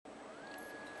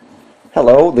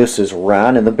Hello, this is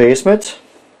Ron in the basement.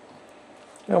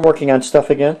 I'm working on stuff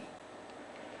again.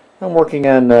 I'm working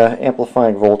on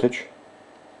amplifying voltage.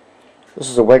 This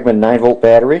is a Wegman 9-volt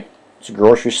battery. It's a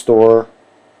grocery store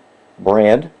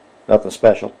brand, nothing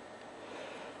special.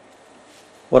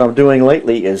 What I'm doing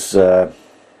lately is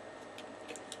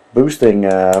boosting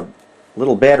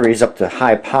little batteries up to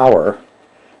high power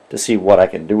to see what I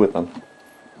can do with them.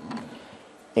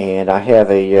 And I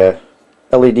have a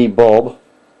LED bulb.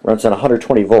 Runs on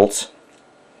 120 volts,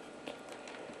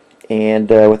 and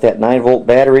with that 9-volt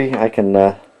battery I can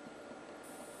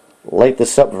light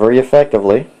this up very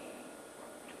effectively.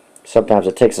 Sometimes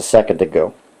it takes a second to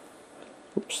go.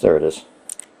 Oops, there it is.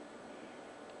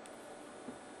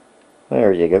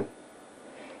 There you go.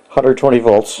 120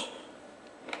 volts.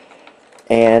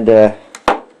 And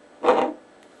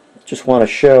just want to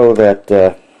show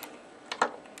that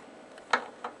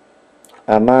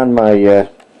I'm on my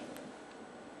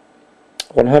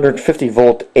 150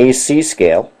 volt AC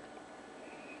scale,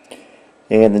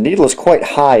 and the needle is quite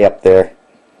high up there.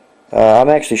 I'm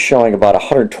actually showing about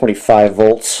 125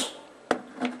 volts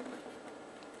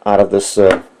out of this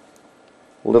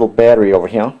little battery over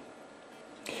here.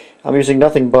 I'm using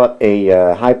nothing but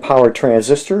a high power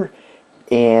transistor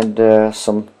and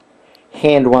some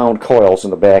hand wound coils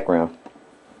in the background.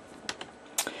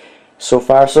 So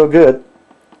far so good.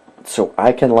 So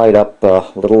I can light up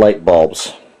little light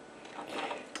bulbs.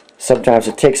 Sometimes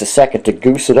it takes a second to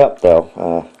goose it up,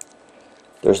 though.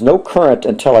 There's no current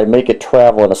until I make it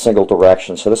travel in a single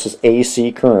direction. So this is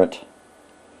AC current.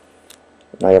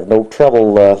 And I have no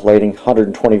trouble lighting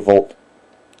 120 volt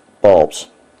bulbs.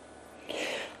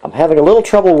 I'm having a little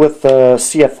trouble with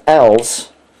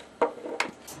CFLs.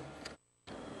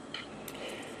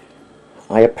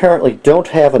 I apparently don't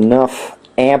have enough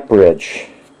amperage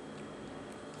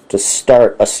to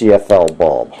start a CFL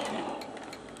bulb.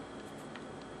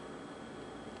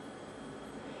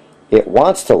 It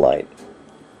wants to light,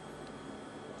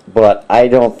 but I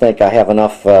don't think I have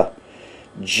enough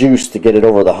juice to get it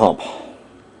over the hump.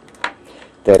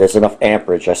 That is enough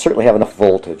amperage. I certainly have enough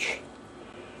voltage,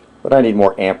 but I need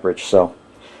more amperage, so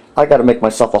I got to make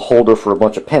myself a holder for a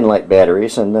bunch of pen light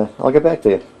batteries, and I'll get back to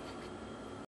you.